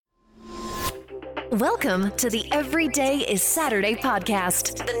Welcome to the Everyday is Saturday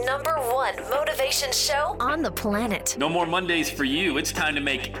podcast, the #1 motivation show on the planet. No more Mondays for you. It's time to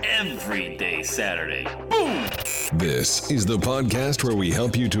make every day Saturday. Boom! This is the podcast where we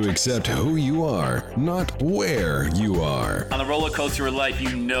help you to accept who you are, not where you are. On the roller coaster of life,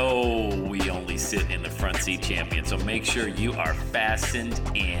 you know we only sit in the front seat, champion. So make sure you are fastened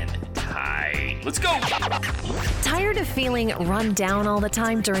in tight. Let's go! Tired of feeling run down all the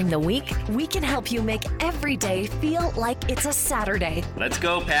time during the week? We can help you make every day feel like it's a Saturday. Let's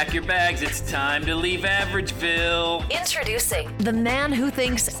go, pack your bags. It's time to leave Averageville. Introducing the man who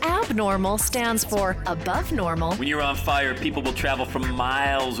thinks abnormal stands for above normal. When you're on fire, people will travel from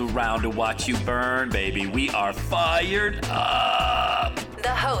miles around to watch you burn, baby. We are fired up. The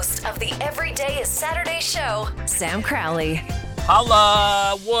host of the Everyday is Saturday show, Sam Crowley.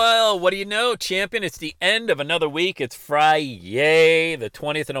 Holla! Well, what do you know, champion? It's the end of another week. It's Friday, the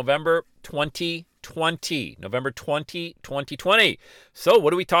 20th of November, 2020. November 20, 2020. So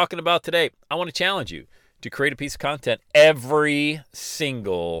what are we talking about today? I want to challenge you to create a piece of content every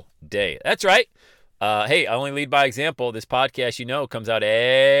single day. That's right. Hey, I only lead by example. This podcast, you know, comes out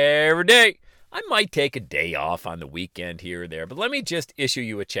every day. I might take a day off on the weekend here or there, but let me just issue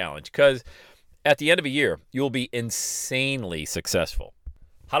you a challenge, because at the end of a year, you'll be insanely successful.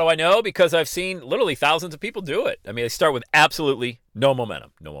 How do I know? Because I've seen literally thousands of people do it. I mean, they start with absolutely no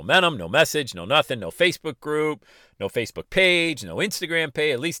momentum. No momentum, no message, no nothing, no Facebook group, no Facebook page, no Instagram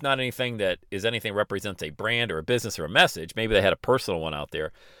page, at least not anything that is anything represents a brand or a business or a message. Maybe they had a personal one out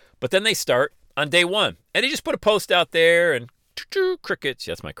there. But then they start on day one, and they just put a post out there and crickets.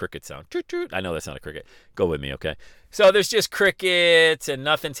 That's my cricket sound. I know that's not a cricket. Go with me, okay? So there's just crickets and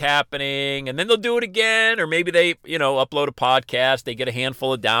nothing's happening, and then they'll do it again, or maybe they, upload a podcast. They get a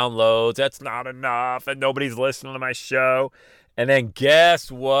handful of downloads. That's not enough, and nobody's listening to my show. And then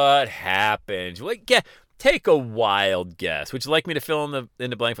guess what happens? Take a wild guess. Would you like me to fill in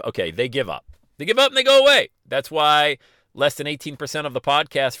the blank? Okay, they give up. They give up and they go away. That's why less than 18% of the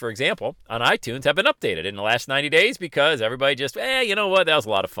podcasts, for example, on iTunes have been updated in the last 90 days because everybody just, you know what? That was a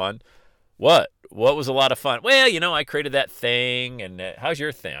lot of fun. What was a lot of fun? Well, I created that thing, and how's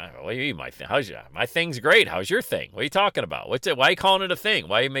your thing? What do you mean my thing? My thing's great. How's your thing? What are you talking about? What's it? Why are you calling it a thing?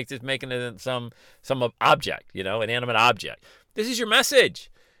 Why are you making it some object, inanimate object? This is your message.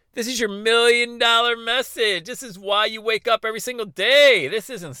 This is your $1 million message. This is why you wake up every single day. This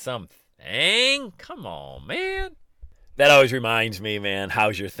isn't some thing. Come on, man. That always reminds me, man,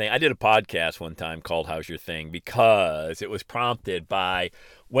 how's your thing? I did a podcast one time called How's Your Thing because it was prompted by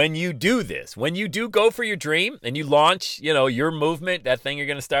when you do this, when you do go for your dream and you launch, your movement, that thing you're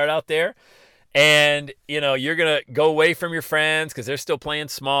going to start out there, and, you're going to go away from your friends because they're still playing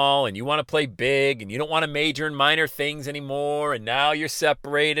small and you want to play big and you don't want to major in minor things anymore, and now you're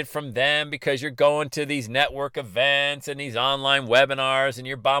separated from them because you're going to these network events and these online webinars and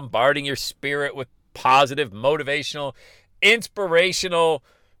you're bombarding your spirit with positive, motivational, inspirational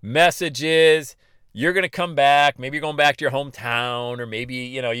messages. You're going to come back. Maybe you're going back to your hometown, or maybe,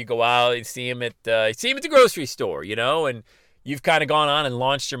 you go out and see them at the grocery store, and you've kind of gone on and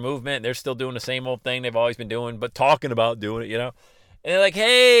launched your movement. And they're still doing the same old thing they've always been doing, but talking about doing it, And they're like,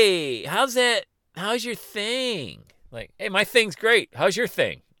 hey, how's your thing? Like, hey, my thing's great. How's your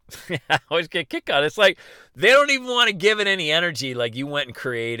thing? I always get a kick out. It's like they don't even want to give it any energy. Like you went and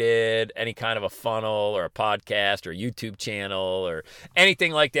created any kind of a funnel or a podcast or a YouTube channel or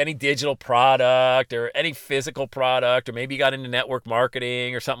anything like that, any digital product or any physical product, or maybe you got into network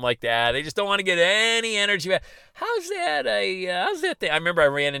marketing or something like that. They just don't want to get any energy back. How's that thing? I remember I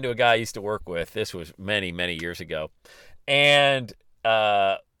ran into a guy I used to work with. This was many, many years ago. And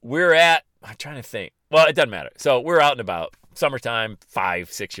I'm trying to think. Well, it doesn't matter. So we're out and about. Summertime,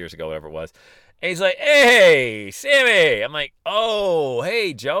 5-6 years ago, whatever it was. And he's like, hey, Sammy. I'm like, oh,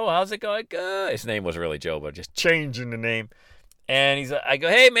 hey, Joe, how's it going? Good. His name wasn't really Joe, but just changing the name. And I go,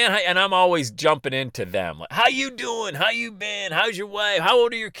 hey, man. And I'm always jumping into them. Like, how you doing? How you been? How's your wife? How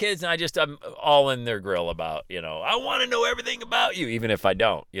old are your kids? And I'm all in their grill about, I want to know everything about you, even if I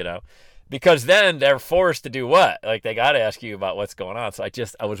don't, Because then they're forced to do what? Like, they got to ask you about what's going on. So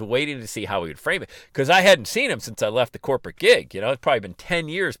I was waiting to see how he would frame it, because I hadn't seen him since I left the corporate gig. It's probably been 10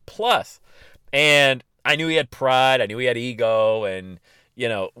 years plus. And I knew he had pride. I knew he had ego. And,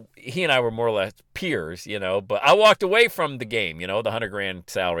 he and I were more or less peers, But I walked away from the game, the $100,000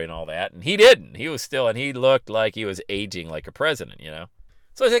 salary and all that. And he didn't. He was still, and he looked like he was aging like a president,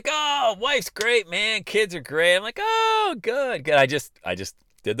 So I was like, oh, wife's great, man. Kids are great. I'm like, oh, good. I just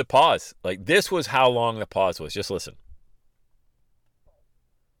did the pause. Like, this was how long the pause was. Just listen.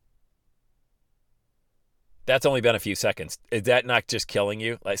 That's only been a few seconds. Is that not just killing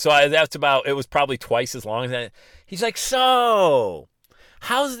you? That's about, it was probably twice as long as that. He's like, so,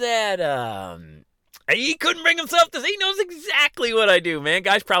 how's that, he couldn't bring himself to say, he knows exactly what I do, man.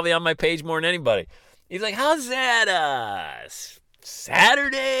 Guy's probably on my page more than anybody. He's like, how's that,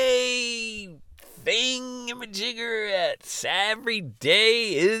 Saturday thingamajigger at every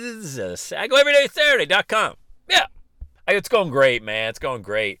day is, I go everydaysaturday.com. Yeah. It's going great, man. It's going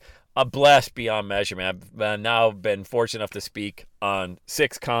great. I'm blessed beyond measure, man. I've now been fortunate enough to speak on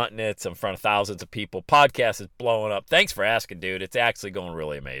 6 continents in front of thousands of people. Podcast is blowing up. Thanks for asking, dude. It's actually going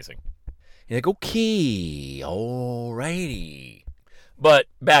really amazing. You're like, okay, all righty. But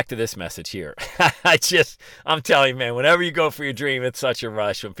back to this message here. I'm telling you, man, whenever you go for your dream, it's such a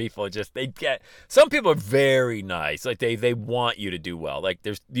rush when people some people are very nice. Like they want you to do well. Like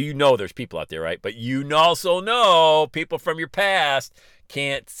there's people out there, right? But you also know people from your past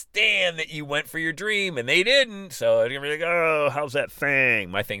can't stand that you went for your dream and they didn't. So they're going to be like, oh, how's that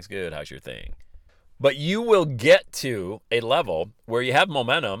thing? My thing's good. How's your thing? But you will get to a level where you have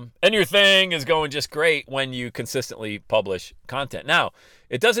momentum and your thing is going just great when you consistently publish content. Now,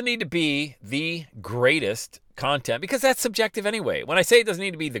 it doesn't need to be the greatest content because that's subjective anyway. When I say it doesn't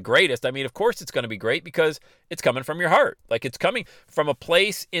need to be the greatest, I mean, of course it's going to be great because it's coming from your heart. Like it's coming from a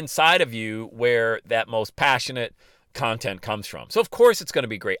place inside of you where that most passionate content comes from. So of course it's going to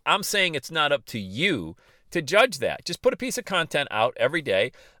be great. I'm saying it's not up to you to judge that. Just put a piece of content out every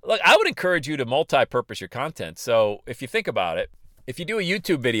day. Look, I would encourage you to multi-purpose your content. So if you think about it, if you do a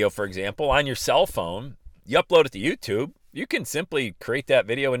YouTube video, for example, on your cell phone, you upload it to YouTube, you can simply create that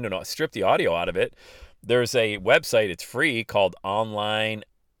video and strip the audio out of it. There's a website, it's free, called Online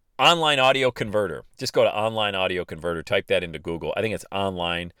Audio Converter. Just go to Online Audio Converter, type that into Google. I think it's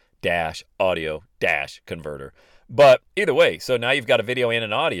online-audio-converter. But either way, so now you've got a video and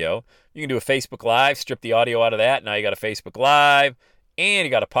an audio. You can do a Facebook Live, strip the audio out of that. Now you got a Facebook Live and you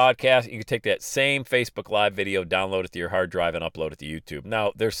got a podcast. You can take that same Facebook Live video, download it to your hard drive, and upload it to YouTube.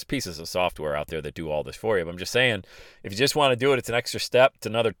 Now, there's pieces of software out there that do all this for you. But I'm just saying, if you just want to do it, it's an extra step. It's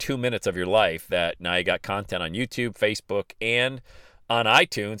another 2 minutes of your life that now you got content on YouTube, Facebook, and on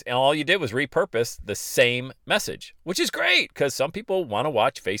iTunes. And all you did was repurpose the same message, which is great because some people want to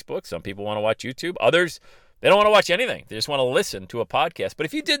watch Facebook. Some people want to watch YouTube. Others, they don't want to watch anything. They just want to listen to a podcast. But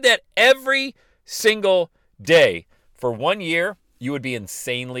if you did that every single day for 1 year, you would be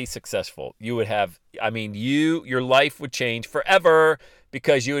insanely successful. You would have, your life would change forever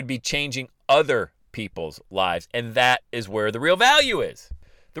because you would be changing other people's lives. And that is where the real value is.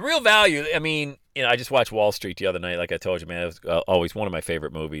 The real value, I just watched Wall Street the other night. Like I told you, man, it was always one of my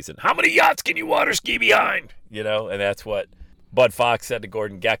favorite movies. And how many yachts can you water ski behind? And that's what Bud Fox said to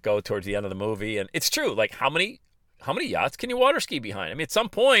Gordon Gekko towards the end of the movie. And it's true. Like, how many yachts can you water ski behind? At some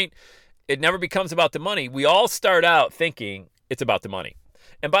point, it never becomes about the money. We all start out thinking it's about the money.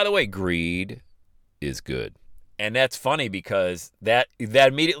 And by the way, greed is good. And that's funny because that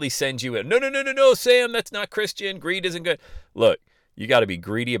immediately sends you in. No, Sam, that's not Christian. Greed isn't good. Look, you got to be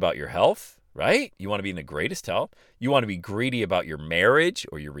greedy about your health, right? You want to be in the greatest health. You want to be greedy about your marriage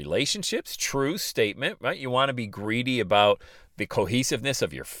or your relationships. True statement, right? You want to be greedy about the cohesiveness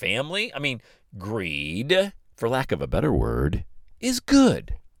of your family. Greed, for lack of a better word, is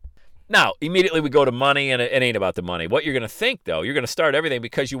good. Now, immediately we go to money, and it ain't about the money. What you're going to think, though, you're going to start everything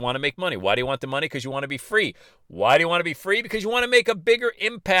because you want to make money. Why do you want the money? Because you want to be free. Why do you want to be free? Because you want to make a bigger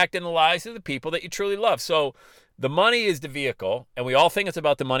impact in the lives of the people that you truly love. So the money is the vehicle, and we all think it's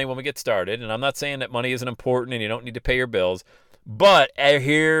about the money when we get started. And I'm not saying that money isn't important and you don't need to pay your bills. But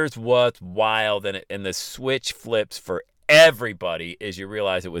here's what's wild, and the switch flips for everybody is you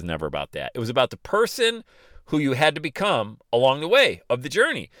realize it was never about that. It was about the person who you had to become along the way of the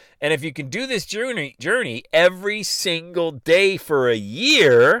journey. And if you can do this journey every single day for a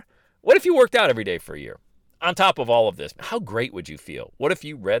year, what if you worked out every day for a year? On top of all of this, how great would you feel? What if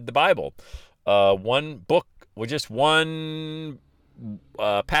you read the Bible? One book or just one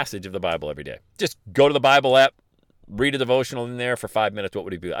passage of the Bible every day. Just go to the Bible app, read a devotional in there for 5 minutes. What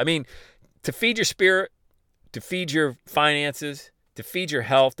would it be? To feed your spirit, to feed your finances, to feed your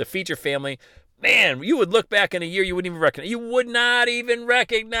health, to feed your family. Man, you would look back in a year, you would not even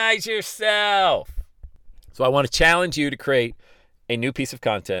recognize yourself. So I want to challenge you to create a new piece of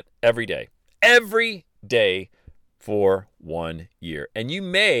content every day for 1 year. And you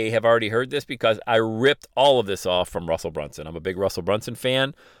may have already heard this because I ripped all of this off from Russell Brunson. I'm a big Russell Brunson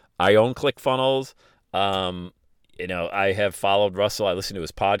fan. I own ClickFunnels. I have followed Russell. I listen to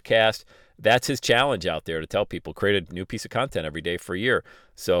his podcast. That's his challenge out there, to tell people, create a new piece of content every day for a year.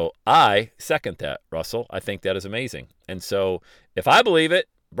 So I second that, Russell. I think that is amazing. And so if I believe it,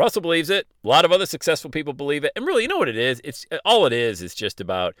 Russell believes it. A lot of other successful people believe it. And really, you know what it is? All it is just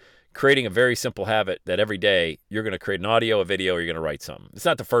about creating a very simple habit that every day you're going to create an audio, a video, or you're going to write something. It's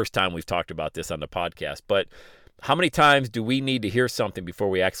not the first time we've talked about this on the podcast, but how many times do we need to hear something before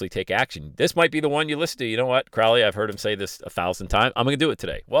we actually take action? This might be the one you listen to. You know what, Crowley, I've heard him say this 1,000 times. I'm going to do it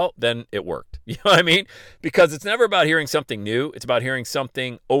today. Well, then it worked. You know what I mean? Because it's never about hearing something new. It's about hearing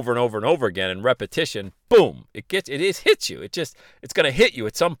something over and over and over again, and repetition, boom, hits you. It's going to hit you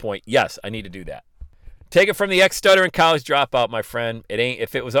at some point. Yes, I need to do that. Take it from the ex-stutter and college dropout, my friend.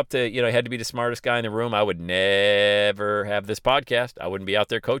 If it was up to, it had to be the smartest guy in the room, I would never have this podcast. I wouldn't be out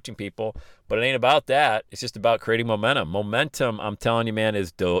there coaching people. But it ain't about that. It's just about creating momentum. Momentum, I'm telling you, man, it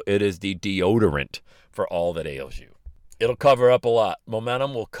is the deodorant for all that ails you. It'll cover up a lot.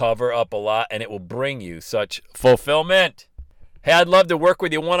 Momentum will cover up a lot, and it will bring you such fulfillment. Hey, I'd love to work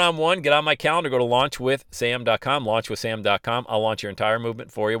with you one-on-one. Get on my calendar. Go to launchwithsam.com, launchwithsam.com. I'll launch your entire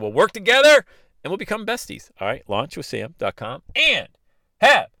movement for you. We'll work together. And we'll become besties. All right, launchwithsam.com. And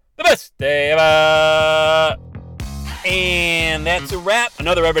have the best day ever. And that's a wrap.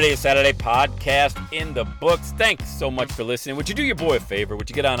 Another Every Day is Saturday podcast in the books. Thanks so much for listening. Would you do your boy a favor? Would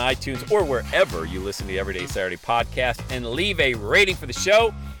you get on iTunes or wherever you listen to the Every Day Saturday podcast and leave a rating for the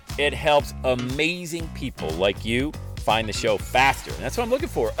show? It helps amazing people like you find the show faster. And that's what I'm looking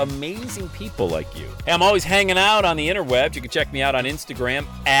for. Amazing people like you. Hey, I'm always hanging out on the interwebs. You can check me out on Instagram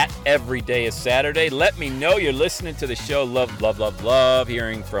at EverydayIsSaturday. Let me know you're listening to the show. Love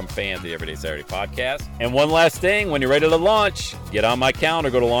hearing from fans of the Everyday Saturday podcast. And one last thing, when you're ready to launch, get on my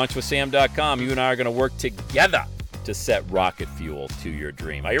calendar. Go to launchwithsam.com. You and I are going to work together to set rocket fuel to your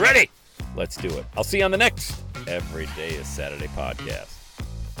dream. Are you ready? Let's do it. I'll see you on the next Every Day is Saturday podcast.